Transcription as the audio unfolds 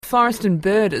Forest and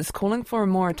Bird is calling for a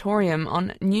moratorium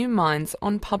on new mines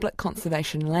on public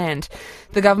conservation land.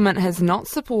 The government has not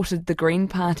supported the Green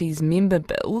Party's member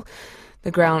bill,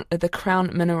 the Crown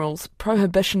Minerals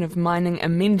Prohibition of Mining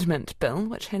Amendment Bill,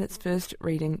 which had its first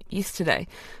reading yesterday.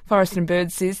 Forest and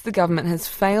Bird says the government has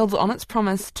failed on its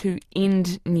promise to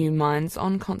end new mines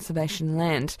on conservation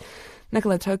land.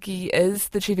 Nicola Toki is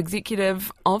the Chief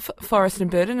Executive of Forest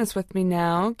and Bird and is with me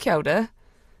now. Kia ora.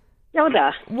 Kia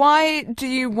ora. Why do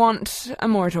you want a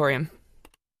moratorium?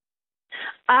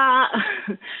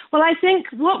 Well, I think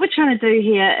what we're trying to do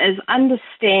here is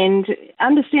understanding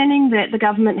that the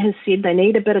government has said they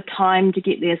need a bit of time to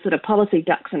get their sort of policy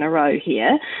ducks in a row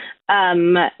here.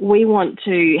 We want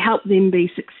to help them be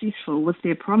successful with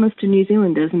their promise to New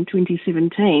Zealanders in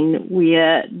 2017,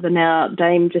 where the now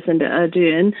Dame Jacinda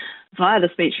Ardern, via the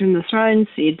speech from the throne,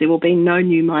 said there will be no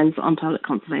new mines on public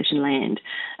conservation land.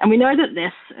 And we know that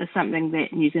this is something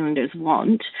that New Zealanders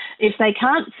want. If they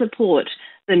can't support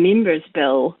the members'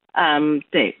 bill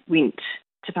that went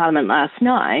to Parliament last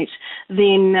night,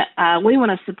 then we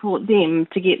want to support them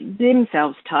to get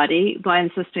themselves tidy by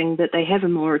insisting that they have a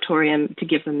moratorium to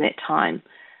give them that time.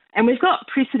 And we've got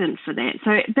precedent for that.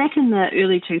 So back in the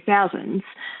early 2000s,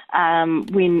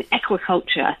 when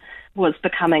aquaculture was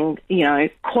becoming,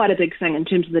 quite a big thing in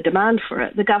terms of the demand for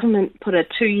it, the government put a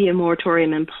 2-year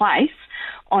moratorium in place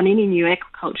on any new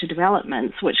aquaculture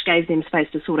developments, which gave them space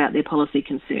to sort out their policy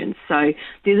concerns. So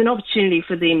there's an opportunity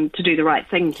for them to do the right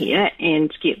thing here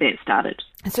and get that started.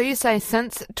 So you say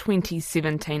since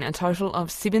 2017, a total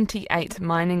of 78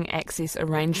 mining access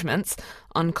arrangements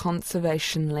on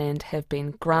conservation land have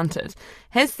been granted.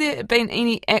 Has there been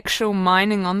any actual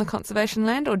mining on the conservation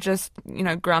land or just,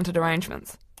 granted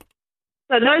arrangements?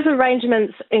 So those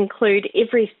arrangements include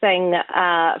everything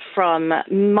from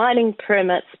mining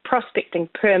permits, prospecting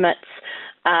permits,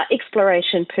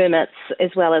 exploration permits,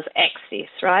 as well as access,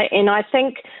 right? And I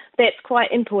think that's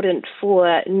quite important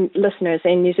for listeners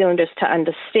and New Zealanders to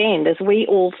understand, as we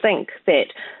all think that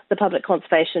the public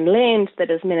conservation land that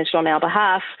is managed on our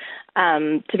behalf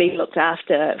to be looked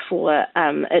after for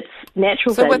its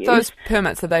natural values. So with those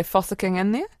permits, are they fossicking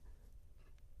in there?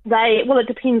 It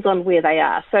depends on where they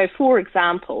are. So, for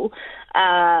example,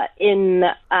 in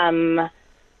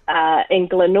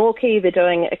Glenorchy, they're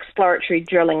doing exploratory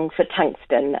drilling for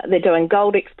tungsten. They're doing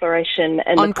gold exploration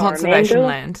in on conservation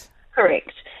land.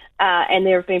 Correct. And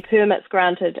there have been permits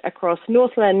granted across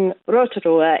Northland,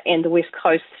 Rotorua, and the West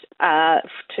Coast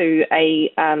to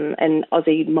an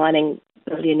Aussie mining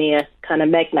billionaire kind of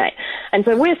magnate. And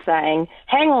so we're saying,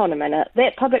 hang on a minute,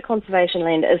 that public conservation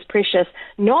land is precious,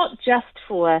 not just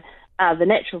for the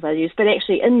natural values, but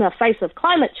actually in the face of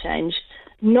climate change,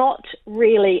 not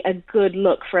really a good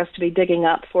look for us to be digging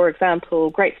up, for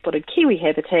example, great spotted kiwi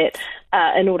habitat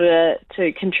in order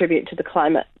to contribute to the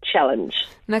climate challenge.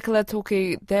 Nicola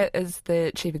Toki, that is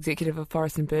the Chief Executive of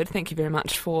Forest and Bird. Thank you very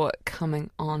much for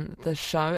coming on the show.